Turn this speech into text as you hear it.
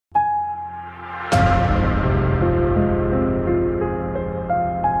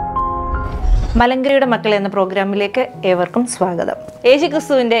മലങ്കരയുടെ മക്കൾ എന്ന പ്രോഗ്രാമിലേക്ക് ഏവർക്കും സ്വാഗതം.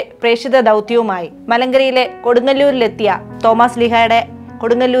 യേശുക്രിസ്തുവിന്റെ പ്രേക്ഷിത ദൗത്യവുമായി മലങ്കരയിലെ കൊടുങ്ങല്ലൂരിലെത്തിയ തോമസ് ലീഹായുടെ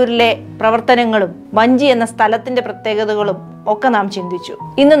കൊടുങ്ങല്ലൂരിലെ പ്രവർത്തനങ്ങളും വഞ്ചി എന്ന സ്ഥലത്തിന്റെ പ്രത്യേകതകളും ഒക്കെ നാം ചിന്തിച്ചു.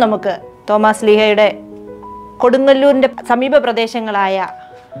 ഇന്ന് നമുക്ക് തോമസ് ലീഹയുടെ കൊടുങ്ങല്ലൂരിന്റെ സമീപ പ്രദേശങ്ങളായ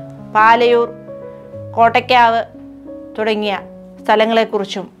പാലയൂർ, കോട്ടയ്ക്കാവ് തുടങ്ങിയ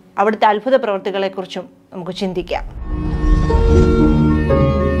സ്ഥലങ്ങളെക്കുറിച്ചും അവിടുത്തെ അത്ഭുത പ്രവൃത്തികളെക്കുറിച്ചും നമുക്ക് ചിന്തിക്കാം.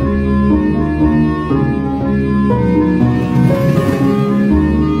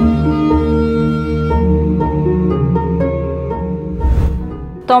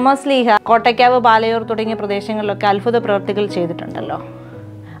 തോമസ് ലീഹ കോട്ടയ്ക്കാവ്, പാലയൂർ തുടങ്ങിയ പ്രദേശങ്ങളിലൊക്കെ അത്ഭുത പ്രവൃത്തികൾ ചെയ്തിട്ടുണ്ടല്ലോ.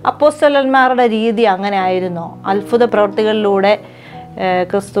 അപ്പോസ്തലന്മാരുടെ രീതി അങ്ങനെ ആയിരുന്നോ? അത്ഭുത പ്രവൃത്തികളിലൂടെ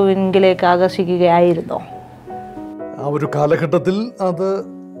ക്രിസ്തുവിലേക്ക് ആകർഷിക്കുകയായിരുന്നോ? ആ ഒരു കാലഘട്ടത്തിൽ അത്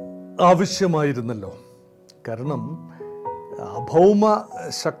ആവശ്യമായിരുന്നല്ലോ. കാരണം അഭൗമ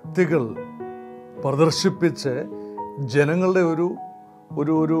ശക്തികൾ പ്രദർശിപ്പിച്ച് ജനങ്ങളുടെ ഒരു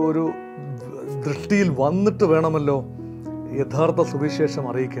ഒരു ഒരു ഒരു ദൃഷ്ടിയിൽ വന്നിട്ട് വേണമല്ലോ യഥാർത്ഥ സുവിശേഷം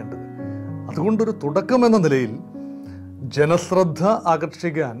അറിയിക്കേണ്ടത്. അതുകൊണ്ടൊരു തുടക്കം എന്ന നിലയിൽ ജനശ്രദ്ധ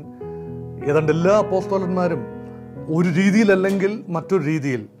ആകർഷിക്കാൻ ഏതാണ്ട് എല്ലാ അപ്പോസ്തലന്മാരും ഒരു രീതിയിലല്ലെങ്കിൽ മറ്റൊരു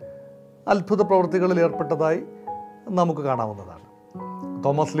രീതിയിൽ അത്ഭുത പ്രവൃത്തികളിൽ ഏർപ്പെട്ടതായി നമുക്ക് കാണാവുന്നതാണ്.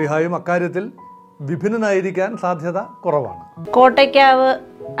 തോമസ് ലീഹായും അക്കാര്യത്തിൽ വിഭിന്നനായിരിക്കാൻ സാധ്യത കുറവാണ്. കോട്ടയ്ക്കാവ്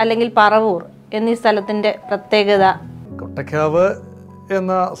അല്ലെങ്കിൽ പറവൂർ എന്നീ സ്ഥലത്തിന്റെ പ്രത്യേകത. കോട്ടയ്ക്കാവ്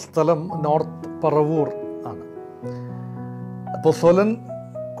എന്ന സ്ഥലം നോർത്ത് പറവൂർ ആണ്. അപ്പോസ്തലൻ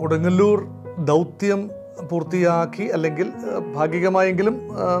കൊടുങ്ങല്ലൂർ ദൗത്യം പൂർത്തിയാക്കി അല്ലെങ്കിൽ ഭാഗികമായെങ്കിലും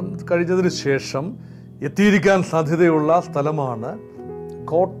കഴിഞ്ഞതിന് ശേഷം എത്തിയിരിക്കാൻ സാധ്യതയുള്ള സ്ഥലമാണ്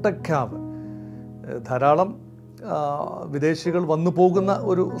കോട്ടയ്ക്കാവ്. ധാരാളം വിദേശികൾ വന്നു പോകുന്ന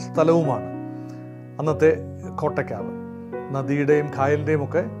ഒരു സ്ഥലവുമാണ് അന്നത്തെ കോട്ടയ്ക്കാവ്. നദിയുടെയും കായലിൻ്റെയും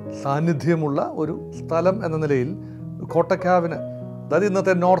ഒക്കെ സാന്നിധ്യമുള്ള ഒരു സ്ഥലം എന്ന നിലയിൽ കോട്ടയ്ക്കാവിന്, അതായത്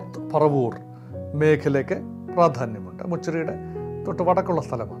ഇന്നത്തെ നോർത്ത് പറവൂർ മേഖലയ്ക്ക് പ്രാധാന്യമുണ്ട്. മുച്ചിറിയുടെ തൊട്ട് വടക്കുള്ള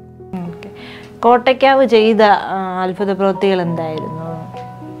സ്ഥലമാണ്. കോട്ടയ്ക്കാവ് ചെയ്ത അത്ഭുത പ്രവൃത്തികൾ എന്തായിരുന്നു?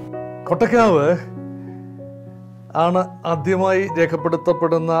 കോട്ടയ്ക്കാവ് ആണ് ആദ്യമായി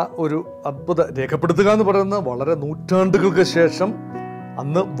രേഖപ്പെടുത്തപ്പെടുന്ന ഒരു അത്ഭുത. രേഖപ്പെടുത്തുക എന്ന് പറയുന്നത് വളരെ നൂറ്റാണ്ടുകൾക്ക് ശേഷം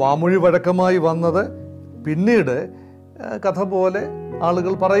അന്ന് വാമൊഴി വഴക്കമായി വന്നത് പിന്നീട് കഥ പോലെ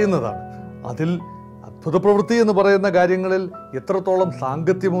ആളുകൾ പറയുന്നതാണ്. അതിൽ അത്ഭുത പ്രവൃത്തി എന്ന് പറയുന്ന കാര്യങ്ങളിൽ എത്രത്തോളം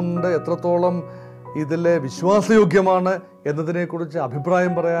സാങ്കത്യമുണ്ട്, എത്രത്തോളം ഇതിലെ വിശ്വാസയോഗ്യമാണ് എന്നതിനെക്കുറിച്ച്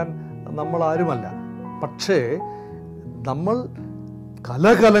അഭിപ്രായം പറയാൻ നമ്മൾ ആരുമല്ല. പക്ഷേ നമ്മൾ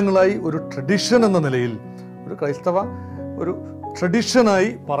കലാകാലങ്ങളായി ഒരു ട്രഡീഷൻ എന്ന നിലയിൽ, ഒരു ക്രൈസ്തവ ഒരു ട്രഡീഷനായി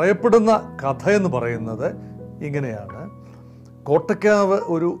പറയപ്പെടുന്ന കഥ എന്ന് പറയുന്നത് ഇങ്ങനെയാണ്. കോട്ടയ്ക്കാവ്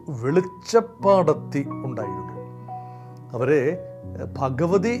ഒരു വെളിച്ചപ്പാടത്തി ഉണ്ടായിരുന്നു. അവരെ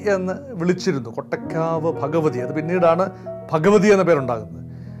ഭഗവതി എന്ന് വിളിച്ചിരുന്നു. കോട്ടയ്ക്കാവ് ഭഗവതി. അത് പിന്നീടാണ് ഭഗവതി എന്ന പേരുണ്ടാകുന്നത്.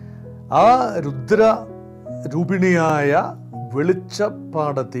 ആ രുദ്ര രൂപിണിയായ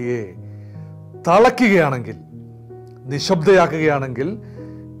വെളിച്ചപ്പാടത്തിയെ തളയ്ക്കുകയാണെങ്കിൽ, നിശബ്ദയാക്കുകയാണെങ്കിൽ,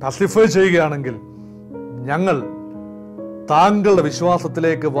 പസിഫൈ ചെയ്യുകയാണെങ്കിൽ ഞങ്ങൾ താങ്കളുടെ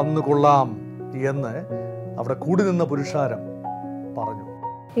വിശ്വാസത്തിലേക്ക് വന്നുകൊള്ളാം എന്ന് അവിടെ കൂടി നിന്ന പുരുഷാരം പറഞ്ഞു.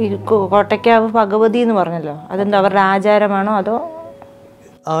 ഈ കോട്ടയ്ക്കാവ് ഭഗവതി എന്ന് പറഞ്ഞല്ലോ, അതെന്താ അവരുടെ ആചാരമാണോ അതോ?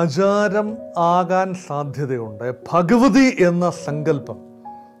 ആചാരം ആകാൻ സാധ്യതയുണ്ട്. ഭഗവതി എന്ന സങ്കല്പം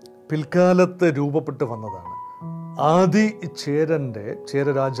പിൽക്കാലത്ത് രൂപപ്പെട്ടു വന്നതാണ്. ആദി ചേര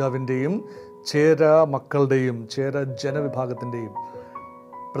രാജാവിൻ്റെയും ചേര മക്കളുടെയും ചേര ജനവിഭാഗത്തിൻ്റെയും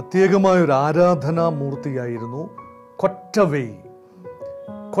പ്രത്യേകമായൊരു ആരാധനാമൂർത്തിയായിരുന്നു കൊറ്റവൈ.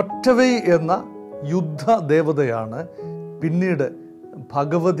 കൊറ്റവൈ എന്ന യുദ്ധ ദേവതയാണ് പിന്നീട്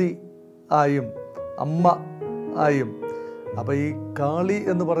ഭഗവതി ആയും അമ്മ ആയും. അപ്പം ഈ കാളി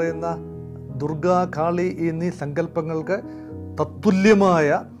എന്ന് പറയുന്ന ദുർഗാ, കാളി എന്നീ സങ്കല്പങ്ങൾക്ക്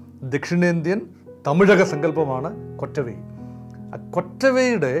തത്തുല്യമായ ദക്ഷിണേന്ത്യൻ തമിഴക സങ്കല്പമാണ് കൊറ്റവൈ. ആ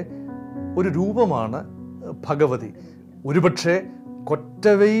കൊറ്റവൈയുടെ ഒരു രൂപമാണ് ഭഗവതി. ഒരുപക്ഷെ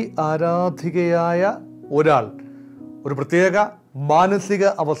കൊറ്റവൈ ആരാധികയായ ഒരാൾ ഒരു പ്രത്യേക മാനസിക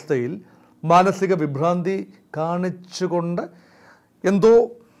അവസ്ഥയിൽ മാനസിക വിഭ്രാന്തി കാണിച്ചുകൊണ്ട് എന്തോ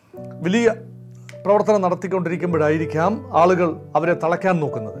വലിയ പ്രവർത്തനം നടത്തിക്കൊണ്ടിരിക്കുമ്പോഴായിരിക്കാം ആളുകൾ അവരെ തളയ്ക്കാൻ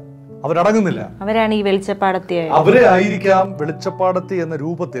നോക്കുന്നത്. അവരടങ്ങുന്നില്ല. അവരാണ് ഈ വെളിച്ചപ്പാടത്തി. അവരെ ആയിരിക്കാം വെളിച്ചപ്പാടത്തി എന്ന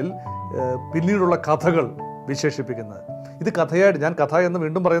രൂപത്തിൽ പിന്നീടുള്ള കഥകൾ വിശേഷിപ്പിക്കുന്നത്. ഇത് കഥയായിട്ട്, ഞാൻ കഥ എന്ന്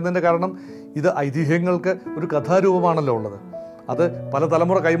വീണ്ടും പറയുന്നതിൻ്റെ കാരണം ഇത് ഐതിഹ്യങ്ങൾക്ക് ഒരു കഥാരൂപമാണല്ലോ ഉള്ളത്. അത് പല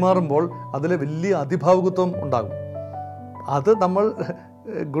തലമുറ കൈമാറുമ്പോൾ അതിൽ വലിയ അതിഭാവുകത്വം ഉണ്ടാകും. അത് നമ്മൾ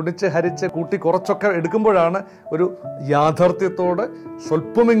ഗുണിച്ച് ഹരിച്ച് കൂട്ടി കുറച്ചൊക്കെ എടുക്കുമ്പോഴാണ് ഒരു യാഥാർത്ഥ്യത്തോട്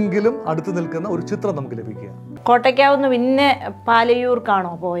സ്വല്പമെങ്കിലും അടുത്ത് നിൽക്കുന്ന ഒരു ചിത്രം നമുക്ക് ലഭിക്കുക. കോട്ടയ്ക്കാവുന്ന പിന്നെ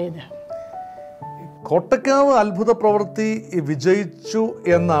പാലയൂർക്കാണോ പോയത്? കോട്ടയ്ക്കാവ് അത്ഭുത പ്രവൃത്തി വിജയിച്ചു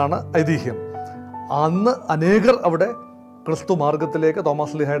എന്നാണ് ഐതിഹ്യം. അന്ന് അനേകർ അവിടെ ക്രിസ്തു മാർഗത്തിലേക്ക്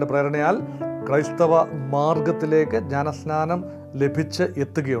തോമസ് ലീഹായുടെ പ്രേരണയാൽ ക്രൈസ്തവ മാർഗത്തിലേക്ക് ജ്ഞാനസ്നാനം ലഭിച്ച്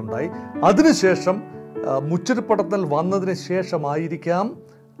എത്തുകയുണ്ടായി. അതിനുശേഷം മുച്ചിറിപ്പട്ടണത്തിൽ വന്നതിന് ശേഷമായിരിക്കാം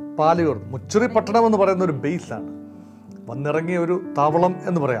പാലയൂർ. മുച്ചിറി പട്ടണം എന്ന് പറയുന്ന ഒരു ബേസാണ്, വന്നിറങ്ങിയ ഒരു താവളം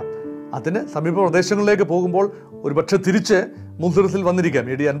എന്ന് പറയാം. അതിന് സമീപ പ്രദേശങ്ങളിലേക്ക് പോകുമ്പോൾ ഒരുപക്ഷെ തിരിച്ച് മുസിറിസിൽ വന്നിരിക്കാം.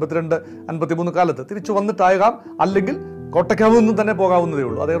 AD 52-53 കാലത്ത് തിരിച്ചു വന്നിട്ടാകാം, അല്ലെങ്കിൽ കോട്ടയ്ക്കാവിൽ നിന്ന് തന്നെ പോകാവുന്നതേ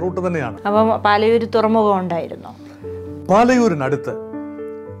ഉള്ളൂ. അതേ റൂട്ട് തന്നെയാണ്. അപ്പം പാലയൂർ തുറമുഖം ഉണ്ടായിരുന്നു. പാലയൂരിനടുത്ത്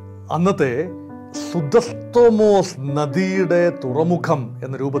അന്നത്തെ സുദസ്തോമോസ് നദിയുടെ തുറമുഖം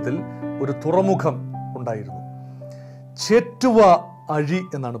എന്ന രൂപത്തിൽ ഒരു തുറമുഖം ഉണ്ടായിരുന്നു. ചേറ്റുവ അഴി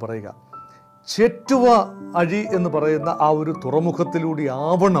എന്നാണ് പറയുക. ചേറ്റുവ അഴി എന്ന് പറയുന്ന ആ ഒരു തുറമുഖത്തിലൂടെ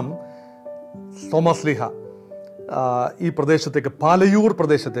ആവണം തോമസ് ലീഹ ഈ പ്രദേശത്തേക്ക്, പാലയൂർ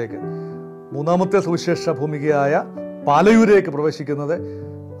പ്രദേശത്തേക്ക്, മൂന്നാമത്തെ സുവിശേഷ ഭൂമികയായ പാലയൂരേക്ക് പ്രവേശിക്കുന്നത്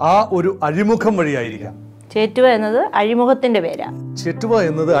ആ ഒരു അഴിമുഖം വഴിയായിരിക്കാം. ചേറ്റുവ എന്നത് അഴിമുഖത്തിന്റെ പേരാ. ചേറ്റുവ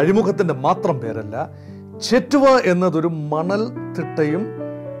എന്നത് അഴിമുഖത്തിന്റെ മാത്രം പേരല്ല. ചേറ്റുവ എന്നതൊരു മണൽ തിട്ടയും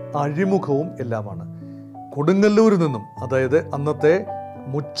അഴിമുഖവും എല്ലാമാണ്. കൊടുങ്ങല്ലൂരിൽ നിന്നും, അതായത് അന്നത്തെ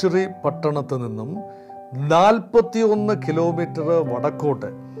മുച്ചിറി പട്ടണത്ത് നിന്നും 41 കിലോമീറ്റർ വടക്കോട്ട്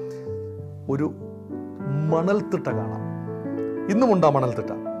ഒരു മണൽത്തിട്ട കാണാം. ഇന്നുമുണ്ട് ആ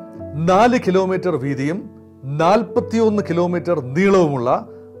മണൽത്തിട്ട. 4 കിലോമീറ്റർ വീതിയും 41 കിലോമീറ്റർ നീളവുമുള്ള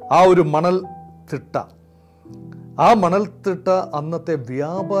ആ ഒരു മണൽത്തിട്ട. ആ മണൽത്തിട്ട അന്നത്തെ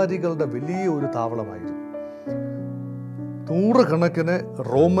വ്യാപാരികളുടെ വലിയ ഒരു താവളമായിരുന്നു. 100 കണക്കിന്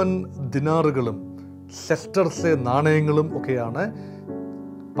റോമൻ ദിനാറുകളും സെസ്റ്റർസെ നാണയങ്ങളും ഒക്കെയാണ്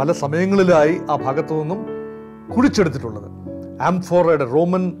പല സമയങ്ങളിലായി ആ ഭാഗത്തു നിന്നും കുഴിച്ചെടുത്തിട്ടുള്ളത്. ആംഫോറയുടെ,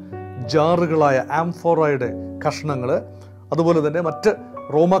 റോമൻ ജാറുകളായ ആംഫോറയുടെ കഷ്ണങ്ങൾ, അതുപോലെ തന്നെ മറ്റ്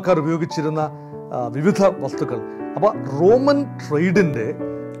റോമാക്കാർ ഉപയോഗിച്ചിരുന്ന വിവിധ വസ്തുക്കൾ. അപ്പോൾ റോമൻ ട്രേഡിൻ്റെ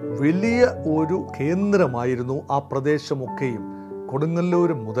വലിയ ഒരു കേന്ദ്രമായിരുന്നു ആ പ്രദേശമൊക്കെയും.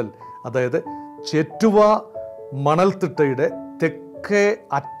 കൊടുങ്ങല്ലൂർ മുതൽ, അതായത് ചേറ്റുവ മണൽത്തിട്ടയുടെ തെക്കേ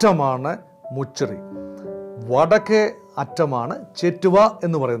അറ്റമാണ് മുച്ചിറി, വടക്കേ അറ്റമാണ് ചേറ്റുവ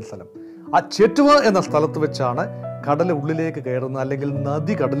എന്ന് പറയുന്ന സ്ഥലം. ആ ചേറ്റുവ എന്ന സ്ഥലത്ത് വെച്ചാണ് കടൽ ഉള്ളിലേക്ക് കയറുന്നത്, അല്ലെങ്കിൽ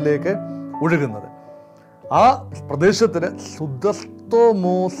നദി കടലിലേക്ക് ഒഴുകുന്നത്. ആ പ്രദേശത്തിന്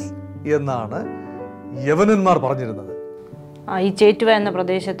സുദസ്തോമോസ് എന്നാണ് യവനന്മാർ പറഞ്ഞിരുന്നത്. ഈ ചേറ്റുവ എന്ന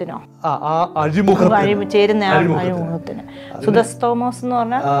പ്രദേശത്തിനോ ചേരുന്ന അഴിമുഖത്തിന് സുദസ്തോമോസ് എന്ന്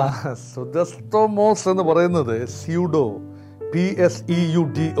പറഞ്ഞാൽ, സുദസ്തോമോസ് എന്ന് പറയുന്നത് സ്യൂഡോ,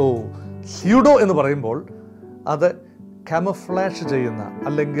 PSEUDO. സ്യൂഡോ എന്ന് പറയുമ്പോൾ അത് കാമഫ്ലാഷ് ചെയ്യുന്ന,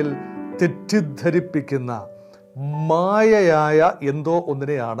 അല്ലെങ്കിൽ തെറ്റിദ്ധരിപ്പിക്കുന്ന, മായയായ എന്തോ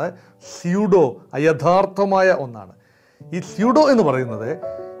ഒന്നിനെയാണ് സ്യൂഡോ, അയഥാർത്ഥമായ ഒന്നാണ്. ഈ സ്യൂഡോ എന്ന് പറയുന്നത്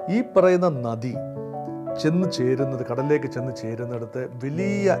ഈ പറയുന്ന നദി ചെന്ന് ചേരുന്നത്, കടലിലേക്ക് ചെന്ന് ചേരുന്നിടത്ത്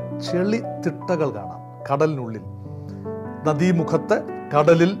വലിയ ചെളിത്തിട്ടകൾ കാണാം കടലിനുള്ളിൽ, നദീമുഖത്ത്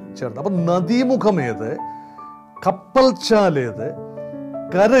കടലിൽ ചേർന്ന്. അപ്പം നദീമുഖം ഏത്, കപ്പൽ ചാലേത്,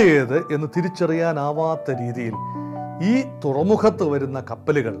 കരയേത് എന്ന് തിരിച്ചറിയാനാവാത്ത രീതിയിൽ ഈ തുറമുഖത്ത് വരുന്ന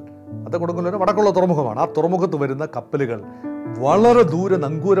കപ്പലുകൾ, അത് കൊടുങ്ങല്ലൂർ വടക്കുള്ള തുറമുഖമാണ്, ആ തുറമുഖത്ത് വരുന്ന കപ്പലുകൾ വളരെ ദൂരെ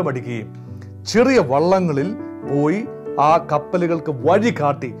നങ്കൂരമടിക്കുകയും ചെറിയ വള്ളങ്ങളിൽ പോയി ആ കപ്പലുകൾക്ക് വഴി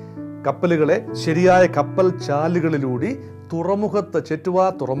കാട്ടി കപ്പലുകളെ ശരിയായ കപ്പൽ ചാലുകളിലൂടെ തുറമുഖത്ത്, ചേറ്റുവ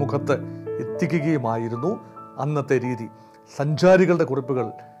തുറമുഖത്ത് എത്തിക്കുകയുമായിരുന്നു അന്നത്തെ രീതി. സഞ്ചാരികളുടെ കുറിപ്പുകൾ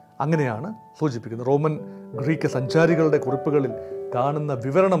അങ്ങനെയാണ് സൂചിപ്പിക്കുന്നത്. റോമൻ ഗ്രീക്ക് സഞ്ചാരികളുടെ കുറിപ്പുകളിൽ കാണുന്ന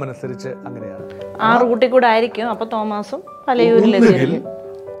വിവരണമനുസരിച്ച് അങ്ങനെയാണ്. ആ റൂട്ടിൽ കൂടെ ആയിരിക്കും അപ്പോൾ തോമസും പലയൂരിലെത്തി.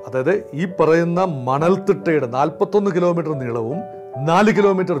 അതായത് ഈ പറയുന്ന മണൽത്തിട്ടയുടെ 41 കിലോമീറ്റർ നീളവും 4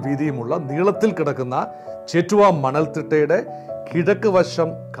 കിലോമീറ്റർ വീതിയുമുള്ള നീളത്തിൽ കിടക്കുന്ന ചേറ്റുവ മണൽത്തിട്ടയുടെ കിഴക്ക് വശം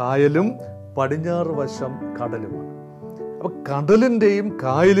കായലും പടിഞ്ഞാറ് വശം കടലുമാണ്. അപ്പൊ കടലിൻ്റെയും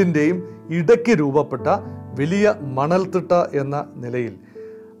കായലിൻ്റെയും ഇടയ്ക്ക് രൂപപ്പെട്ട വലിയ മണൽത്തിട്ട എന്ന നിലയിൽ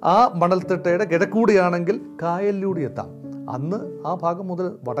ആ മണൽത്തിട്ടയുടെ കിഴക്കൂടിയാണെങ്കിൽ കായലിലൂടെ എത്താം. അന്ന് ആ ഭാഗം മുതൽ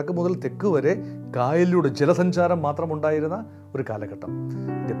വടക്ക് മുതൽ തെക്ക് വരെ കായലിലൂടെ ജലസഞ്ചാരം മാത്രമുണ്ടായിരുന്ന ഒരു കാലഘട്ടം.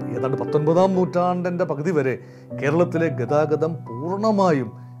 ഏതാണ്ട് 19-ാം നൂറ്റാണ്ടിൻ്റെ പകുതി വരെ കേരളത്തിലെ ഗതാഗതം പൂർണ്ണമായും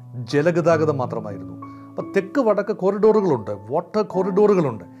ജലഗതാഗതം മാത്രമായിരുന്നു. അപ്പോൾ തെക്ക് വടക്ക് കോറിഡോറുകളുണ്ട്, വാട്ടർ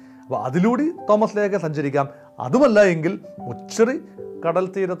കോറിഡോറുകളുണ്ട്. അപ്പോൾ അതിലൂടെ തോമസ് ലീഹയ്ക്ക് സഞ്ചരിക്കാം. അതുമല്ല എങ്കിൽ മുച്ചിറി കടൽ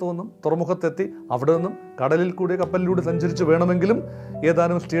തീരത്തു നിന്നും തുറമുഖത്തെത്തി അവിടെ നിന്നും കടലിൽ കൂടി കപ്പലിലൂടെ സഞ്ചരിച്ച് വേണമെങ്കിലും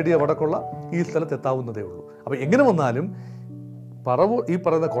ഏതാനും സ്റ്റേഡിയം വടക്കുള്ള ഈ സ്ഥലത്ത് എത്താവുന്നതേ ഉള്ളൂ. അപ്പോൾ എങ്ങനെ വന്നാലും ഈ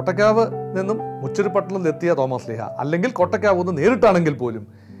പറയുന്ന കോട്ടയ്ക്കാവ് നിന്നും മുച്ചിറിപ്പട്ടണത്തിൽ എത്തിയ തോമസ് ലീഹ, അല്ലെങ്കിൽ കോട്ടയ്ക്കാവ് നിന്ന് നേരിട്ടാണെങ്കിൽ പോലും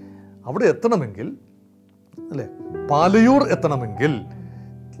അവിടെ എത്തണമെങ്കിൽ, അല്ലേ, പാലയൂർ എത്തണമെങ്കിൽ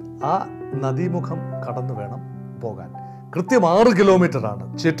ആ നദീമുഖം കടന്നു വേണം പോകാൻ. കൃത്യം 6 കിലോമീറ്ററാണ്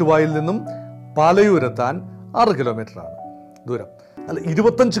ചേറ്റുവായിൽ നിന്നും പാലയൂരെത്താൻ 6 കിലോമീറ്ററാണ് ദൂരം. അല്ല,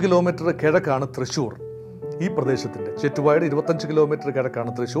 25 കിലോമീറ്റർ കിഴക്കാണ് തൃശ്ശൂർ. ഈ പ്രദേശത്തിൻ്റെ ചേറ്റുവായുടെ 25 കിലോമീറ്റർ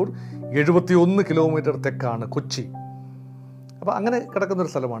കിഴക്കാണ് തൃശ്ശൂർ, 71 കിലോമീറ്റർ തെക്കാണ് കൊച്ചി. അപ്പൊ അങ്ങനെ കിടക്കുന്ന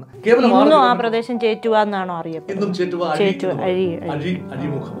ഒരു സ്ഥലമാണ്. ഇന്നും ആ പ്രദേശം ചേറ്റുവ എന്നാണോ അറിയപ്പെടുന്നത്?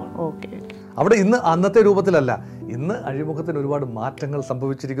 അഴിമുഖമാണ്. അവിടെ ഇന്ന് അന്നത്തെ രൂപത്തിലല്ല, ഇന്ന് അഴിമുഖത്തിന് ഒരുപാട് മാറ്റങ്ങൾ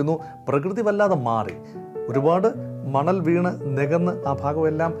സംഭവിച്ചിരിക്കുന്നു. പ്രകൃതി വല്ലാതെ മാറി, ഒരുപാട് മണൽ വീണ് നികന്ന് ആ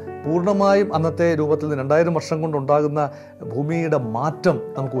ഭാഗമെല്ലാം പൂർണ്ണമായും അന്നത്തെ രൂപത്തിൽ നിന്ന് 2000 വർഷം കൊണ്ടുണ്ടാകുന്ന ഭൂമിയുടെ മാറ്റം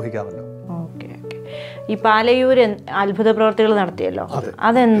നമുക്ക് ഊഹിക്കാമല്ലോ. ഈ പാലയൂര് അത്ഭുത പ്രവർത്തികൾ നടത്തിയല്ലോ,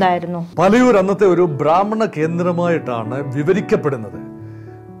 അതെന്തായിരുന്നു? പാലയൂർ അന്നത്തെ ഒരു ബ്രാഹ്മണ കേന്ദ്രമായിട്ടാണ് വിവരിക്കപ്പെടുന്നത്.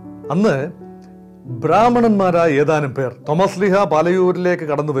 അന്ന് ബ്രാഹ്മണന്മാരായ ഏതാനും പേർ തോമസ് ലീഹ പാലയൂരിലേക്ക്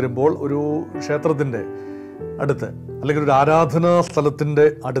കടന്നു വരുമ്പോൾ ഒരു ക്ഷേത്രത്തിന്റെ അടുത്ത്, അല്ലെങ്കിൽ ഒരു ആരാധനാ സ്ഥലത്തിന്റെ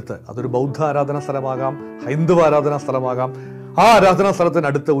അടുത്ത്, അതൊരു ബൗദ്ധ ആരാധനാ സ്ഥലമാകാം, ഹൈന്ദവ ആരാധനാ സ്ഥലമാകാം, ആ ആരാധനാ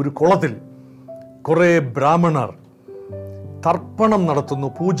സ്ഥലത്തിനടുത്ത് ഒരു കുളത്തിൽ കുറെ ബ്രാഹ്മണർ തർപ്പണം നടത്തുന്നു,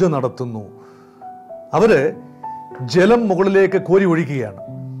 പൂജ നടത്തുന്നു. അവര് ജലം മുകളിലേക്ക് കോരി ഒഴിക്കുകയാണ്.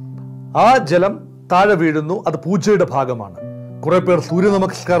 ആ ജലം താഴെ വീഴുന്നു, അത് പൂജയുടെ ഭാഗമാണ്. കുറെ പേർ സൂര്യ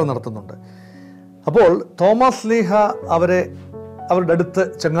നമസ്കാരം നടത്തുന്നുണ്ട്. അപ്പോൾ തോമസ് ലീഹ അവരുടെ അടുത്ത്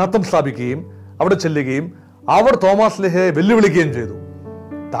ചങ്ങാത്തം സ്ഥാപിക്കുകയും അവിടെ ചെല്ലുകയും അവർ തോമസ് ലീഹയെ വെല്ലുവിളിക്കുകയും ചെയ്തു.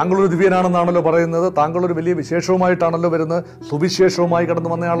 താങ്കളൊരു ദിവ്യനാണെന്നാണല്ലോ പറയുന്നത്, താങ്കളൊരു വലിയ വിശേഷവുമായിട്ടാണല്ലോ വരുന്നത്, സുവിശേഷവുമായി കടന്നു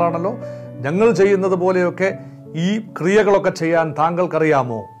വന്നയാളാണല്ലോ, ഞങ്ങൾ ചെയ്യുന്നത് പോലെയൊക്കെ ഈ ക്രിയകളൊക്കെ ചെയ്യാൻ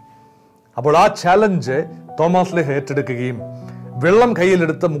താങ്കൾക്കറിയാമോ? അപ്പോൾ ആ ചാലഞ്ച് തോമസ് ലീഹ ഏറ്റെടുക്കുകയും വെള്ളം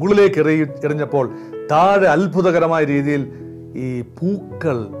കയ്യിലെടുത്ത് മുകളിലേക്ക് എറിഞ്ഞപ്പോൾ താഴെ അത്ഭുതകരമായ രീതിയിൽ ഈ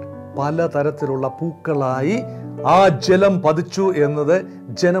പൂക്കൾ, പലതരത്തിലുള്ള പൂക്കളായി ആ ജലം പതിച്ചു എന്നത്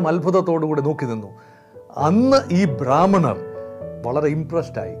ജനം അത്ഭുതത്തോടുകൂടി നോക്കി നിന്നു. അന്ന് ഈ ബ്രാഹ്മണർ വളരെ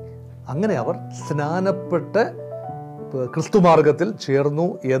ഇംപ്രസ്ഡായി. അങ്ങനെ അവർ സ്നാനപ്പെട്ട് ക്രിസ്തുമാർഗത്തിൽ ചേർന്നു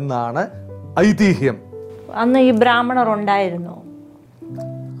എന്നാണ് ഐതിഹ്യം. അന്ന് ഈ ബ്രാഹ്മണർ ഉണ്ടായിരുന്നു?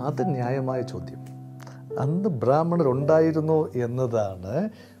 അത് ന്യായമായ ചോദ്യം. അന്ന് ബ്രാഹ്മണർ ഉണ്ടായിരുന്നു എന്നതാണ്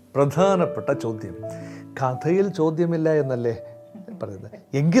പ്രധാനപ്പെട്ട ചോദ്യം. കഥയിൽ ചോദ്യമില്ല എന്നല്ലേ പറയുന്നത്?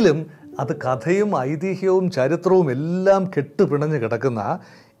 എങ്കിലും അത് കഥയും ഐതിഹ്യവും ചരിത്രവും എല്ലാം കെട്ടുപിണഞ്ഞ് കിടക്കുന്ന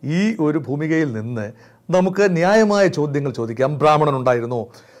ഈ ഒരു ഭൂമികയിൽ നിന്ന് നമുക്ക് ന്യായമായ ചോദ്യങ്ങൾ ചോദിക്കാം. ബ്രാഹ്മണൻ ഉണ്ടായിരുന്നു.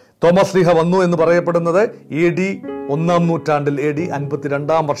 തോമസ് ലീഹ വന്നു എന്ന് പറയപ്പെടുന്നത് AD 1-ാം നൂറ്റാണ്ടിൽ, AD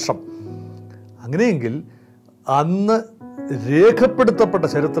 52-ാം വർഷം. അങ്ങനെയെങ്കിൽ അന്ന് രേഖപ്പെടുത്തപ്പെട്ട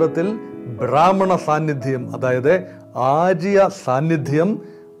ചരിത്രത്തിൽ ബ്രാഹ്മണ സാന്നിധ്യം, അതായത് ആര്യ സാന്നിധ്യം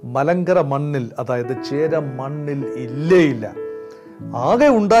മലങ്കര മണ്ണിൽ, അതായത് ചേര മണ്ണിൽ ഇല്ല. ആകെ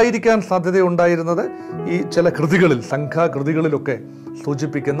ഉണ്ടായിരിക്കാൻ സാധ്യതയുണ്ടായിരുന്നത് ഈ ചില കൃതികളിൽ, സംഘകൃതികളിലൊക്കെ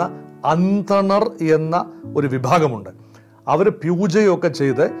സൂചിപ്പിക്കുന്ന അന്തണർ എന്ന ഒരു വിഭാഗമുണ്ട്. അവർ പൂജയൊക്കെ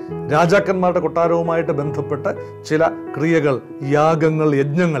ചെയ്ത് രാജാക്കന്മാരുടെ കൊട്ടാരവുമായിട്ട് ബന്ധപ്പെട്ട് ചില ക്രിയകൾ, യാഗങ്ങൾ,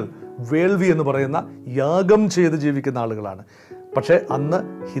 യജ്ഞങ്ങൾ, വേൾവി എന്ന് പറയുന്ന യാഗം ചെയ്ത് ജീവിക്കുന്ന ആളുകളാണ്. പക്ഷേ അന്ന്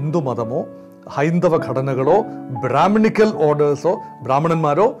ഹിന്ദു മതമോ ഹൈന്ദവ ഘടനകളോ ബ്രാഹ്മണിക്കൽ ഓർഡേഴ്സോ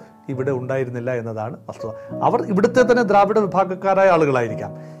ബ്രാഹ്മണന്മാരോ ഇവിടെ ഉണ്ടായിരുന്നില്ല എന്നതാണ് വസ്തുത. അവർ ഇവിടുത്തെ തന്നെ ദ്രാവിഡ വിഭാഗക്കാരായ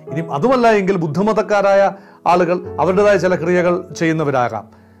ആളുകളായിരിക്കാം. ഇനി അതുമല്ല എങ്കിൽ ബുദ്ധമതക്കാരായ ആളുകൾ അവരുടേതായ ചില ക്രിയകൾ ചെയ്യുന്നവരാകാം.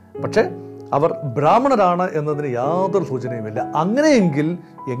 പക്ഷെ അവർ ബ്രാഹ്മണരാണ് എന്നതിന് യാതൊരു സൂചനയുമില്ല. അങ്ങനെയെങ്കിൽ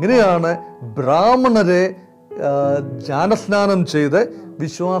എങ്ങനെയാണ് ബ്രാഹ്മണരെ ജ്ഞാനസ്നാനം ചെയ്ത്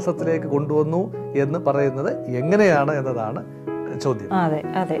വിശ്വാസത്തിലേക്ക് കൊണ്ടുവന്നു എന്ന് പറയുന്നത് എങ്ങനെയാണ് എന്നതാണ് ചോദ്യം.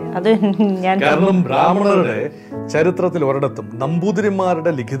 കാരണം ബ്രാഹ്മണരുടെ ചരിത്രത്തിൽ ഒരിടത്തും,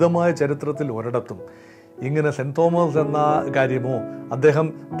 നമ്പൂതിരിമാരുടെ ലിഖിതമായ ചരിത്രത്തിൽ ഒരിടത്തും ഇങ്ങനെ സെന്റ് തോമസ് എന്ന കാര്യമോ അദ്ദേഹം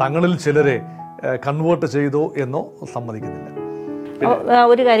തങ്ങളിൽ ചിലരെ കൺവേർട്ട് ചെയ്തോ എന്നോ സമ്മതിക്കുന്നില്ല.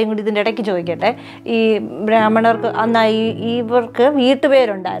 ഒരു കാര്യം കൂടി ഇതിൻ്റെ ഇടയ്ക്ക് ചോദിക്കട്ടെ. ഈ ബ്രാഹ്മണർക്ക് അന്ന് ഇവർക്ക്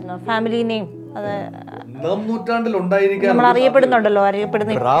വീട്ടുപേരുണ്ടായിരുന്നു, ഫാമിലി നെയിം, അത് നൂറ്റാണ്ടിൽ ഉണ്ടായിരിക്കാൻ നമ്മൾ അറിയപ്പെടുന്നുണ്ടല്ലോ.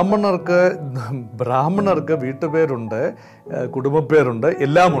 ബ്രാഹ്മണർക്ക് വീട്ടുപേരുണ്ട്, കുടുംബപ്പേരുണ്ട്,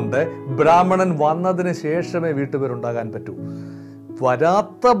 എല്ലാം ഉണ്ട്. ബ്രാഹ്മണൻ വന്നതിന് ശേഷമേ വീട്ടുപേരുണ്ടാകാൻ പറ്റൂ.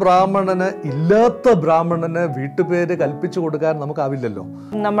 വരാത്ത ബ്രാഹ്മണന്, ഇല്ലാത്ത ബ്രാഹ്മണന് വീട്ടുപേര് കൽപ്പിച്ചു കൊടുക്കാൻ നമുക്കാവില്ലല്ലോ.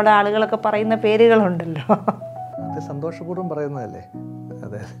 നമ്മുടെ ആളുകളൊക്കെ പറയുന്ന പേരുകളുണ്ടല്ലോ, അത് സന്തോഷപൂർവ്വം പറയുന്നതല്ലേ.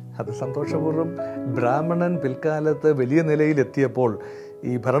 അതെ, അത് സന്തോഷപൂർവ്വം. ബ്രാഹ്മണൻ പിൽക്കാലത്ത് വലിയ നിലയിൽ എത്തിയപ്പോൾ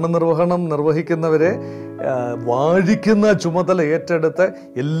ഈ ഭരണനിർവഹണം നിർവഹിക്കുന്നവരെ വാഴിക്കുന്ന ചുമതല ഏറ്റെടുത്ത്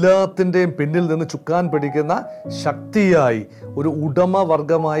എല്ലാത്തിൻ്റെയും പിന്നിൽ നിന്ന് ചുക്കാൻ പിടിക്കുന്ന ശക്തിയായി, ഒരു ഉടമ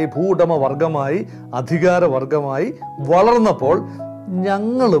വർഗമായി, ഭൂവുടമ വർഗമായി, അധികാര വർഗമായി വളർന്നപ്പോൾ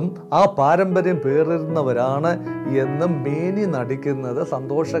ഞങ്ങളും ആ പാരമ്പര്യം പേറുന്നവരാണ് എന്ന് മേനി നടിക്കുന്നത്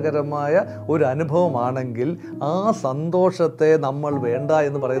സന്തോഷകരമായ ഒരു അനുഭവമാണെങ്കിൽ ആ സന്തോഷത്തെ നമ്മൾ വേണ്ട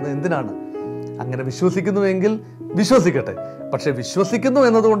എന്ന് പറയുന്നത് എന്തിനാണ്? അങ്ങനെ വിശ്വസിക്കുന്നുവെങ്കിൽ വിശ്വസിക്കട്ടെ. പക്ഷെ വിശ്വസിക്കുന്നു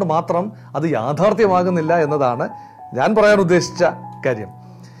എന്നതുകൊണ്ട് മാത്രം അത് യാഥാർത്ഥ്യമാകുന്നില്ല എന്നതാണ് ഞാൻ പറയാൻ ഉദ്ദേശിച്ച കാര്യം.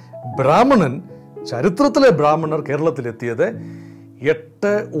 ബ്രാഹ്മണൻ, ചരിത്രത്തിലെ ബ്രാഹ്മണർ കേരളത്തിലെത്തിയത്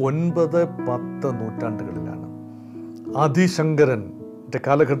 8, 9, 10 നൂറ്റാണ്ടുകളിലാണ്. ആദിശങ്കരൻ്റെ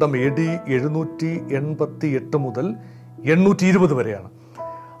കാലഘട്ടം AD 788 മുതൽ 820 വരെയാണ്.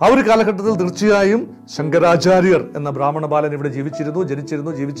 ആ ഒരു കാലഘട്ടത്തിൽ തീർച്ചയായും ശങ്കരാചാര്യർ എന്ന ബ്രാഹ്മണ ബാലൻ ഇവിടെ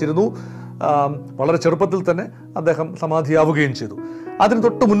ജീവിച്ചിരുന്നു. വളരെ ചെറുപ്പത്തിൽ തന്നെ അദ്ദേഹം സമാധിയാവുകയും ചെയ്തു. അതിന്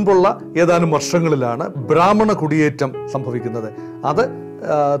തൊട്ട് മുൻപുള്ള ഏതാനും വർഷങ്ങളിലാണ് ബ്രാഹ്മണ കുടിയേറ്റം സംഭവിക്കുന്നത്. അത്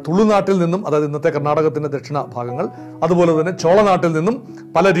തുളുനാട്ടിൽ നിന്നും, അതായത് ഇന്നത്തെ കർണാടകത്തിന്റെ ദക്ഷിണ ഭാഗങ്ങൾ, അതുപോലെ തന്നെ ചോളനാട്ടിൽ നിന്നും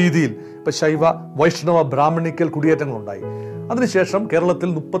പല രീതിയിൽ ഇപ്പം ശൈവ, വൈഷ്ണവ, ബ്രാഹ്മണിക്കൽ കുടിയേറ്റങ്ങളുണ്ടായി. അതിനുശേഷം കേരളത്തിൽ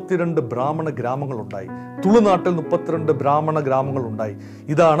 32 ബ്രാഹ്മണ ഗ്രാമങ്ങളുണ്ടായി. തുളുനാട്ടിൽ 32 ബ്രാഹ്മണ ഗ്രാമങ്ങളുണ്ടായി.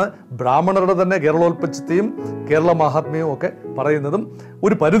 ഇതാണ് ബ്രാഹ്മണരുടെ തന്നെ കേരളോൽപ്പത്തിയും കേരള മഹാത്മ്യവും ഒക്കെ പറയുന്നതും.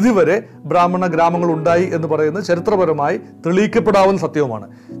 ഒരു പരിധിവരെ ബ്രാഹ്മണ ഗ്രാമങ്ങൾ ഉണ്ടായി എന്ന് പറയുന്നത് ചരിത്രപരമായി തെളിയിക്കപ്പെടാവുന്ന സത്യവുമാണ്.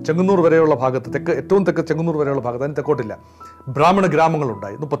 ചെങ്ങന്നൂർ വരെയുള്ള ഭാഗത്ത്, ഏറ്റവും തെക്ക് ചെങ്ങന്നൂർ വരെയുള്ള ഭാഗത്ത്, അതിന് തെക്കോട്ടില്ല, ബ്രാഹ്മണ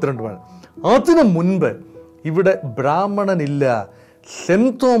ഗ്രാമങ്ങളുണ്ടായി 32 പേർ. അതിനു മുൻപ് ഇവിടെ ബ്രാഹ്മണനില്ല.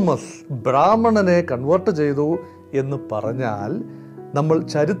 സെന്റ് തോമസ് ബ്രാഹ്മണനെ കൺവേർട്ട് ചെയ്തു എന്ന് പറഞ്ഞാൽ നമ്മൾ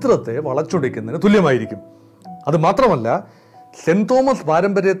ചരിത്രത്തെ വളച്ചൊടിക്കുന്നതിന് തുല്യമായിരിക്കും. അത് മാത്രമല്ല, സെന്റ് തോമസ്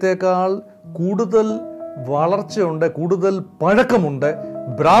പാരമ്പര്യത്തെക്കാൾ കൂടുതൽ വളർച്ചയുണ്ട്, കൂടുതൽ പഴക്കമുണ്ട്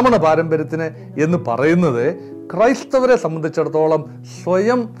ബ്രാഹ്മണ പാരമ്പര്യത്തിന് എന്ന് പറയുന്നത് ക്രൈസ്തവരെ സംബന്ധിച്ചിടത്തോളം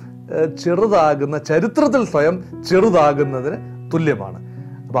സ്വയം ചെറുതാകുന്ന, ചരിത്രത്തിൽ സ്വയം ചെറുതാകുന്നതിന് തുല്യമാണ്.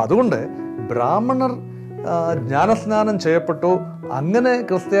 അപ്പം അതുകൊണ്ട് ബ്രാഹ്മണർ ജ്ഞാനസ്നാനം ചെയ്യപ്പെട്ടു, അങ്ങനെ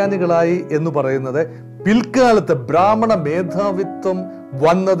ക്രിസ്ത്യാനികളായി എന്ന് പറയുന്നത് പിൽക്കാലത്ത് ബ്രാഹ്മണ മേധാവിത്വം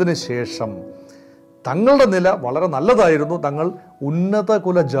വന്നതിന് ശേഷം തങ്ങളുടെ നില വളരെ നല്ലതായിരുന്നു, തങ്ങൾ ഉന്നത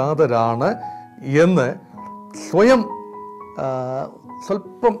കുലജാതരാണ് എന്ന്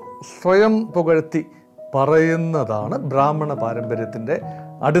സ്വയം പുകഴ്ത്തി പറയുന്നതാണ് ബ്രാഹ്മണ പാരമ്പര്യത്തിൻ്റെ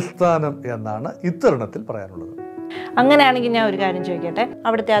അടിസ്ഥാനം എന്നാണ് ഇത്തരുണത്തിൽ പറയാനുള്ളത്. അങ്ങനെയാണെങ്കിൽ ഞാൻ ഒരു കാര്യം ചോദിക്കട്ടെ.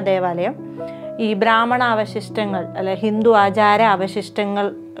 അവിടുത്തെ ആ ദേവാലയം ഈ ബ്രാഹ്മണ അവശിഷ്ടങ്ങൾ, അല്ലെ ഹിന്ദു ആചാര അവശിഷ്ടങ്ങൾ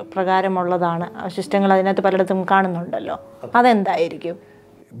പ്രകാരമുള്ളതാണ്. അവശിഷ്ടങ്ങൾ അതിനകത്ത് പലയിടത്തും കാണുന്നുണ്ടല്ലോ, അതെന്തായിരിക്കും?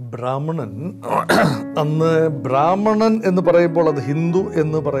 ബ്രാഹ്മണൻ, അന്ന് ബ്രാഹ്മണൻ എന്ന് പറയുമ്പോൾ അത് ഹിന്ദു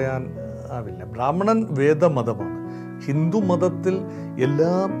എന്ന് പറയാൻ ആവില്ല. ബ്രാഹ്മണൻ വേദമതമാണ്. ഹിന്ദു മതത്തിൽ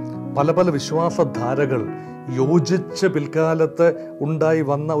എല്ലാ പല വിശ്വാസധാരകൾ യോജിച്ച് പിൽക്കാലത്ത് ഉണ്ടായി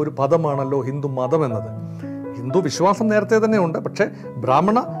വന്ന ഒരു പദമാണല്ലോ ഹിന്ദു മതം എന്നത്. ഹിന്ദു വിശ്വാസം നേരത്തെ തന്നെ ഉണ്ട്, പക്ഷെ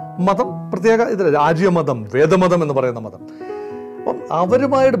ബ്രാഹ്മണ മതം പ്രത്യേക ഇതിൽ രാജ്യമതം, വേദമതം എന്ന് പറയുന്ന മതം. അപ്പം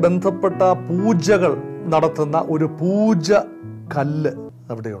അവരുമായിട്ട് ബന്ധപ്പെട്ട പൂജകൾ നടത്തുന്ന ഒരു പൂജ കല്ല്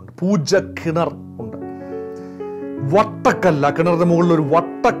അവിടെയുണ്ട്, പൂജ കിണർ ഉണ്ട്. വട്ടക്കല്ല്, ആ കിണറിന്റെ മുകളിൽ ഒരു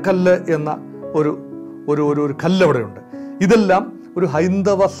വട്ടക്കല്ല് എന്ന ഒരു കല്ല് അവിടെയുണ്ട്. ഇതെല്ലാം ഒരു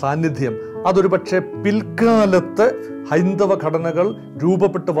ഹൈന്ദവ സാന്നിധ്യം. അതൊരു പക്ഷേ പിൽക്കാലത്ത് ഹൈന്ദവ ഘടനകൾ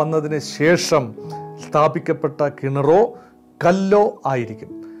രൂപപ്പെട്ടു വന്നതിന് ശേഷം സ്ഥാപിക്കപ്പെട്ട കിണറോ കല്ലോ ആയിരിക്കും.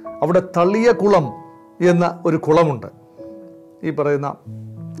 അവിടെ തളിയകുളം എന്ന ഒരു കുളമുണ്ട് ഈ പറയുന്ന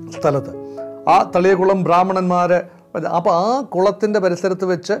സ്ഥലത്ത്. ആ തളിയകുളം ബ്രാഹ്മണന്മാരെ, അപ്പോൾ ആ കുളത്തിൻ്റെ പരിസരത്ത്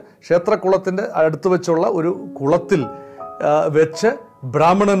വെച്ച്, ക്ഷേത്രക്കുളത്തിൻ്റെ അടുത്ത് വെച്ചുള്ള ഒരു കുളത്തിൽ വെച്ച്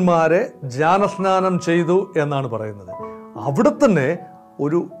ബ്രാഹ്മണന്മാരെ ജ്ഞാനസ്നാനം ചെയ്തു എന്നാണ് പറയുന്നത്. അവിടെ തന്നെ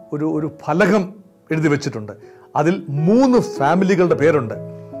ഒരു ഫലകം എഴുതി വെച്ചിട്ടുണ്ട്. അതിൽ 3 ഫാമിലികളുടെ പേരുണ്ട്.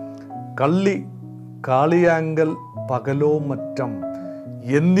 കള്ളി, കാളിയാങ്കൽ, പകലോമറ്റം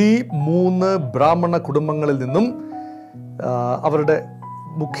എന്നീ 3 ബ്രാഹ്മണ കുടുംബങ്ങളിൽ നിന്നും അവരുടെ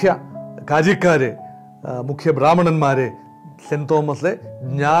മുഖ്യ കാര്യക്കാരെ, മുഖ്യ ബ്രാഹ്മണന്മാരെ സെന്റ് തോമസിലെ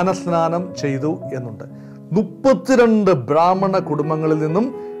ജ്ഞാനസ്നാനം ചെയ്തു എന്നുണ്ട്. 32 ബ്രാഹ്മണ കുടുംബങ്ങളിൽ നിന്നും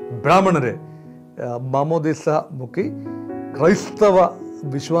ബ്രാഹ്മണരെ മാമോദിസ മുക്കി ക്രൈസ്തവ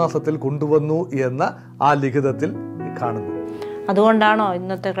വിശ്വാസത്തിൽ കൊണ്ടുവന്നു എന്ന ആ ലിഖിതത്തിൽ കാണുന്നു. അതുകൊണ്ടാണോ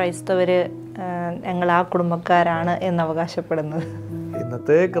ഇന്നത്തെ ക്രൈസ്തവര് ഞങ്ങൾ ആ കുടുംബക്കാരാണ് എന്ന് അവകാശപ്പെടുന്നത്?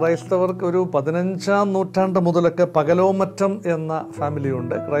 ഇന്നത്തെ ക്രൈസ്തവർക്ക് ഒരു 15-ാം നൂറ്റാണ്ട് മുതലൊക്കെ പകലോമറ്റം എന്ന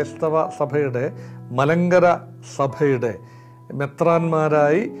ഫാമിലിയുണ്ട്. ക്രൈസ്തവ സഭയുടെ മലങ്കര സഭയുടെ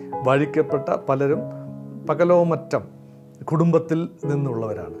മെത്രാന്മാരായി വാഴിക്കപ്പെട്ട പലരും പകലോമറ്റം കുടുംബത്തിൽ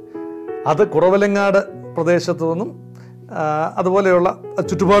നിന്നുള്ളവരാണ്. അത് കുറവലങ്ങാട് പ്രദേശത്തു നിന്നും അതുപോലെയുള്ള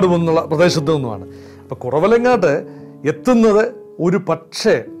ചുറ്റുപാട് നിന്നുള്ള പ്രദേശത്തു നിന്നുമാണ്. അപ്പം കുറവലങ്ങാട് എത്തുന്നത് ഒരു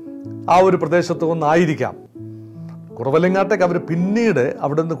പക്ഷേ ആ ഒരു പ്രദേശത്തു നിന്നായിരിക്കാം. കുറവലങ്ങാട്ടേക്ക് അവർ പിന്നീട്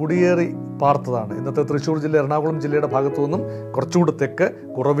അവിടെ നിന്ന് കുടിയേറി പാർത്തതാണ്. ഇന്നത്തെ തൃശ്ശൂർ ജില്ല, എറണാകുളം ജില്ലയുടെ ഭാഗത്തു നിന്നും കുറച്ചുകൂടി തെക്ക്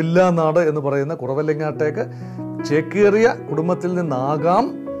കുറവില്ലാ നാട് എന്ന് പറയുന്ന കുറവലങ്ങാട്ടേക്ക് ചേക്കേറിയ കുടുംബത്തിൽ നിന്നാകാം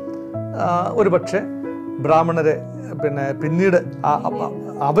ഒരു പക്ഷേ ബ്രാഹ്മണരെ പിന്നീട്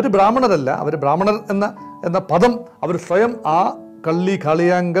അവർ ബ്രാഹ്മണരല്ല, അവർ ബ്രാഹ്മണർ എന്ന പദം അവർ സ്വയം ആ കള്ളി,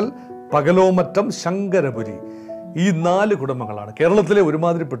 കാളിയാങ്കൽ, പകലോമറ്റം, ശങ്കരപുരി ഈ 4 കുടുംബങ്ങളാണ്. കേരളത്തിലെ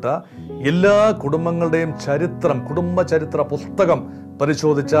ഒരുമാതിരിപ്പെട്ട എല്ലാ കുടുംബങ്ങളുടെയും ചരിത്രം, കുടുംബ ചരിത്ര പുസ്തകം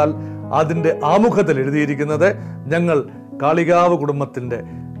പരിശോധിച്ചാൽ അതിൻ്റെ ആമുഖത്തിൽ എഴുതിയിരിക്കുന്നത് ഞങ്ങൾ കാളികാവ് കുടുംബത്തിൻ്റെ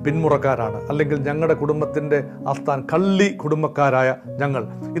പിന്മുറക്കാരാണ്, അല്ലെങ്കിൽ ഞങ്ങളുടെ കുടുംബത്തിൻ്റെ ആസ്ഥാൻ കള്ളി കുടുംബക്കാരായ ഞങ്ങൾ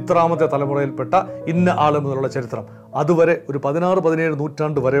ഇത്രാമത്തെ തലമുറയിൽപ്പെട്ട ഇന്ന ആൾ മുതലുള്ള ചരിത്രം. അതുവരെ ഒരു 16-17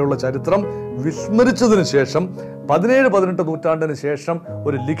 നൂറ്റാണ്ട് വരെയുള്ള ചരിത്രം വിസ്മരിച്ചതിന് ശേഷം 17-18 നൂറ്റാണ്ടിന് ശേഷം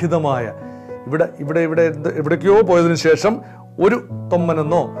ഒരു ലിഖിതമായ എവിടേക്കോ പോയതിനു ശേഷം ഒരു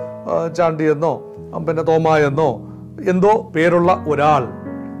തൊമ്മനെന്നോ ചാണ്ടിയെന്നോ പിന്നെ തോമായെന്നോ എന്തോ പേരുള്ള ഒരാൾ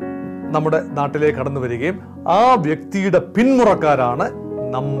നമ്മുടെ നാട്ടിലേക്ക് കടന്നു വരികയും ആ വ്യക്തിയുടെ പിന്മുറക്കാരാണ്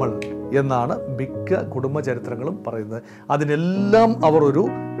നമ്മൾ എന്നാണ് മിക്ക കുടുംബ ചരിത്രങ്ങളും പറയുന്നത്. അതിനെല്ലാം അവർ ഒരു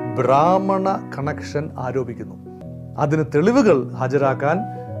ബ്രാഹ്മണ കണക്ഷൻ ആരോപിക്കുന്നു. അതിന് തെളിവുകൾ ഹാജരാക്കാൻ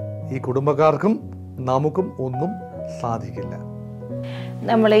ഈ കുടുംബക്കാർക്കും നമുക്കും ഒന്നും സാധിക്കില്ല.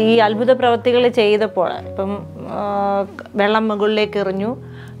 നമ്മൾ ഈ അത്ഭുത പ്രവൃത്തികൾ ചെയ്തപ്പോൾ ഇപ്പം വെള്ളം മുകളിലേക്ക് എറിഞ്ഞു,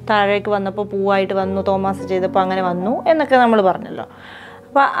 താഴേക്ക് വന്നപ്പോൾ പൂവായിട്ട് വന്നു, തോമാസ് ചെയ്തപ്പോൾ അങ്ങനെ വന്നു എന്നൊക്കെ നമ്മൾ പറഞ്ഞല്ലോ.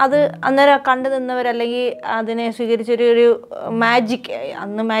 അപ്പോൾ അത് അന്നേരം കണ്ടു നിന്നവരല്ലെങ്കിൽ അതിനെ സ്വീകരിച്ചൊരു മാജിക്,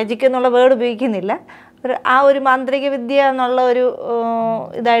 അന്ന് മാജിക് എന്നുള്ള വേർഡ് ഉപയോഗിക്കുന്നില്ല, ആ ഒരു മാന്ത്രിക വിദ്യ എന്നുള്ള ഒരു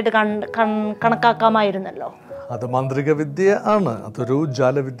ഇതായിട്ട് കണക്കാക്കാമായിരുന്നല്ലോ. അത് മാന്ത്രിക വിദ്യ ആണ്. അതൊരു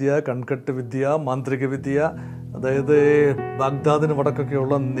ജാലവിദ്യ, കൺകെട്ട് വിദ്യ, മാന്ത്രിക വിദ്യ. അതായത് ബാഗ്ദാദിന്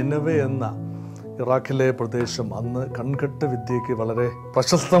വടക്കൊക്കെയുള്ള നിനവെ എന്ന ഇറാഖിലെ പ്രദേശം അന്ന് കൺകെട്ട് വിദ്യയ്ക്ക് വളരെ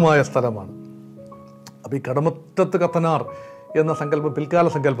പ്രശസ്തമായ സ്ഥലമാണ്. അപ്പോൾ ഈ കടമറ്റത്ത് കത്തനാർ എന്ന സങ്കല്പം പിൽക്കാല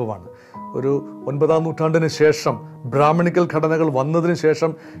സങ്കല്പമാണ്. ഒരു 9-ാം നൂറ്റാണ്ടിന് ശേഷം ബ്രാഹ്മണിക്കൽ ഘടനകൾ വന്നതിന്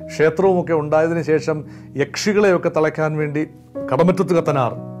ശേഷം, ക്ഷേത്രവുമൊക്കെ ഉണ്ടായതിനു ശേഷം യക്ഷികളെയൊക്കെ തളയ്ക്കാൻ വേണ്ടി കടമറ്റത്ത്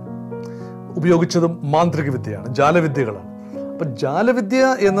കത്തനാർ ഉപയോഗിച്ചതും മാന്ത്രിക വിദ്യയാണ്, ജാലവിദ്യകളാണ്. അപ്പം ജാലവിദ്യ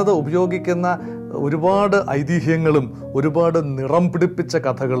എന്നത് ഉപയോഗിക്കുന്ന ഒരുപാട് ഐതിഹ്യങ്ങളും ഒരുപാട് നിറം പിടിപ്പിച്ച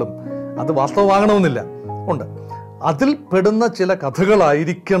കഥകളും അത് വാസ്തവമാകണമെന്നില്ല ഉണ്ട്. അതിൽ പെടുന്ന ചില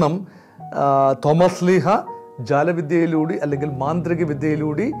കഥകളായിരിക്കണം തോമസ് ലീഹ ജാലവിദ്യയിലൂടെ അല്ലെങ്കിൽ മാന്ത്രിക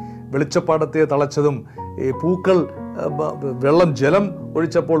വിദ്യയിലൂടെ വെളിച്ചപ്പാടത്തെ തളച്ചതും, ഈ പൂക്കൾ ജലം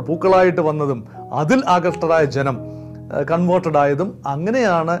ഒഴിച്ചപ്പോൾ പൂക്കളായിട്ട് വന്നതും അതിൽ ആകർഷ്ടരായ ജനം കൺവേർട്ടഡ് ആയതും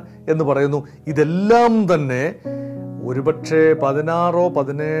അങ്ങനെയാണ് എന്ന് പറയുന്നു. ഇതെല്ലാം തന്നെ ഒരുപക്ഷെ 16,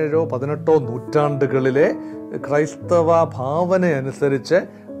 17, 18 നൂറ്റാണ്ടുകളിലെ ക്രൈസ്തവ ഭാവന അനുസരിച്ച്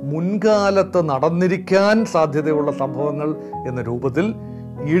മുൻകാലത്ത് നടന്നിരിക്കാൻ സാധ്യതയുള്ള സംഭവങ്ങൾ എന്ന രൂപത്തിൽ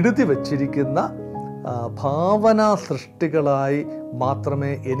എഴുതി വച്ചിരിക്കുന്ന ഭാവനാ സൃഷ്ടികളായി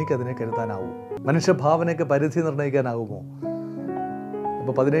മാത്രമേ എനിക്കതിനെ കരുതാനാവൂ. മനുഷ്യഭാവനയ്ക്ക് പരിധി നിർണ്ണയിക്കാനാകുമോ?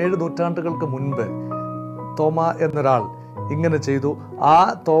 ഇപ്പോൾ 17 നൂറ്റാണ്ടുകൾക്ക് മുൻപ് തോമ എന്നൊരാൾ ഇങ്ങനെ ചെയ്തു. ആ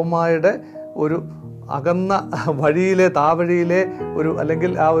തോമായുടെ ഒരു അകന്ന വഴിയിലെ താവഴിയിലെ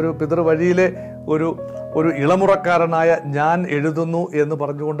അല്ലെങ്കിൽ ആ ഒരു പിതൃവഴിയിലെ ഒരു ഇളമുറക്കാരനായ ഞാൻ എഴുതുന്നു എന്ന്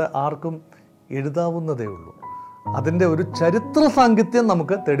പറഞ്ഞുകൊണ്ട് ആർക്കും എഴുതാവുന്നതേ ഉള്ളൂ. അതിൻ്റെ ഒരു ചരിത്ര സാങ്കത്യം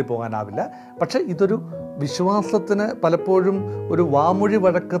നമുക്ക് തേടിപ്പോകാനാവില്ല. പക്ഷെ ഇതൊരു വിശ്വാസത്തിന് പലപ്പോഴും ഒരു വാമൊഴി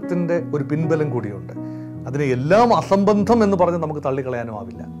വഴക്കത്തിൻ്റെ ഒരു പിൻബലം കൂടിയുണ്ട്. അതിനെ എല്ലാം അസംബന്ധം എന്ന് പറഞ്ഞ് നമുക്ക് തള്ളിക്കളയാനും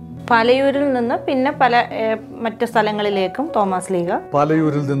ആവില്ല. പലയൂരിൽ നിന്ന് പിന്നെ മറ്റ് സ്ഥലങ്ങളിലേക്കും തോമസ് ലീഹ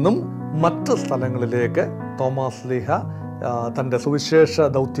പലയൂരിൽ നിന്നും മറ്റ് സ്ഥലങ്ങളിലേക്ക് തോമസ് ലീഹ തൻ്റെ സുവിശേഷ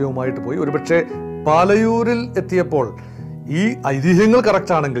ദൗത്യവുമായിട്ട് പോയി. ഒരുപക്ഷെ പാലയൂരിൽ എത്തിയപ്പോൾ ഈ ഐതിഹ്യങ്ങൾ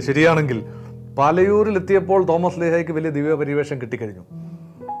കറക്റ്റ് ആണെങ്കിൽ, ശരിയാണെങ്കിൽ, പാലയൂരിൽ എത്തിയപ്പോൾ തോമസ് ലീഹയ്ക്ക് വലിയ ദിവ്യപരിവേഷം കിട്ടിക്കഴിഞ്ഞു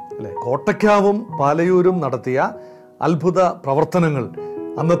അല്ലേ? കോട്ടയ്ക്കാവും പാലയൂരും നടത്തിയ അത്ഭുത പ്രവർത്തനങ്ങൾ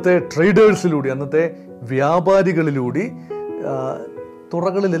അന്നത്തെ ട്രേഡേഴ്സിലൂടെ, അന്നത്തെ വ്യാപാരികളിലൂടെ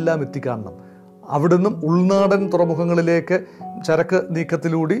തുറകളിലെല്ലാം എത്തിക്കാണണം. അവിടുന്ന് ഉൾനാടൻ തുറമുഖങ്ങളിലേക്ക് ചരക്ക്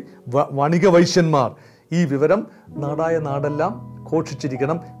നീക്കത്തിലൂടെ വണിക വൈശ്യന്മാർ ഈ വിവരം നാടായ നാടെല്ലാം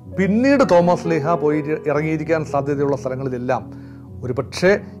ഘോഷിച്ചിരിക്കണം. പിന്നീട് തോമസ് ലീഹ പോയി ഇറങ്ങിയിരിക്കാൻ സാധ്യതയുള്ള സ്ഥലങ്ങളിലെല്ലാം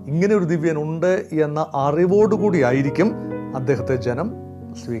ഒരുപക്ഷെ ഇങ്ങനെ ഒരു ദിവ്യൻ ഉണ്ട് എന്ന അറിവോടുകൂടി ആയിരിക്കും അദ്ദേഹത്തെ ജനം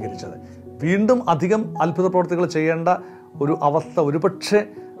സ്വീകരിച്ചത്. വീണ്ടും അധികം അത്ഭുത പ്രവർത്തികൾ ചെയ്യേണ്ട ഒരു അവസ്ഥ ഒരുപക്ഷെ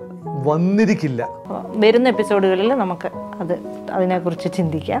വന്നിരിക്കില്ല. വരുന്ന എപ്പിസോഡുകളിൽ നമുക്ക് അതിനെക്കുറിച്ച്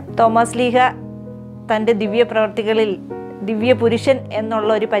ചിന്തിക്കാം. തോമസ് ലീഹ തൻ്റെ ദിവ്യ പ്രവർത്തികളിൽ ദിവ്യ പുരുഷൻ എന്നുള്ള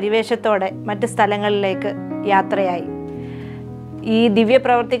ഒരു പരിവേഷത്തോടെ മറ്റ് സ്ഥലങ്ങളിലേക്ക് യാത്രയായി. ഈ ദിവ്യ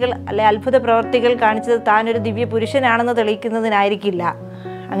പ്രവർത്തികൾ അത്ഭുത പ്രവർത്തികൾ കാണിച്ചത് താനൊരു ദിവ്യ പുരുഷനാണെന്ന് തെളിയിക്കുന്നതിനായിരിക്കില്ല.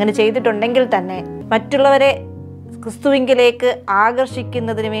 അങ്ങനെ ചെയ്തിട്ടുണ്ടെങ്കിൽ തന്നെ മറ്റുള്ളവരെ ക്രിസ്തുവിങ്കിലേക്ക്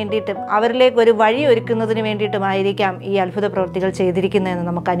ആകർഷിക്കുന്നതിന് വേണ്ടിയിട്ടും അവരിലേക്ക് ഒരു വഴി ഒരുക്കുന്നതിന് വേണ്ടിയിട്ടുമായിരിക്കാം ഈ അത്ഭുത പ്രവർത്തികൾ ചെയ്തിരിക്കുന്നതെന്ന്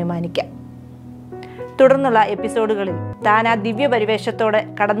നമുക്ക് അനുമാനിക്കാം. തുടർന്നുള്ള എപ്പിസോഡുകളിൽ താൻ ആ ദിവ്യ പരിവേഷത്തോടെ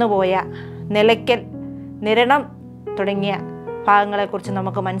കടന്നുപോയ നിലയ്ക്കൽ, നിരണം തുടങ്ങിയ ഭാഗങ്ങളെക്കുറിച്ച്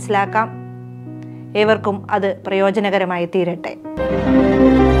നമുക്ക് മനസ്സിലാക്കാം. ഏവർക്കും അത് പ്രയോജനകരമായി തീരട്ടെ.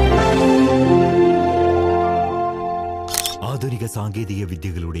 ആധുനിക സാങ്കേതിക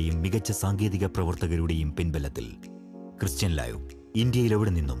വിദ്യകളുടെയും മികച്ച സാങ്കേതിക പ്രവർത്തകരുടെയും പിൻബലത്തിൽ ക്രിസ്ത്യൻ ലൈവ് ഇന്ത്യയിൽ എവിടെ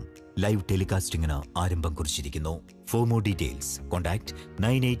നിന്നും ലൈവ് ടെലികാസ്റ്റിംഗിന് ആരംഭം കുറിച്ചിരിക്കുന്നു. For more details contact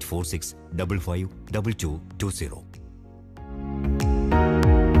 9846552220.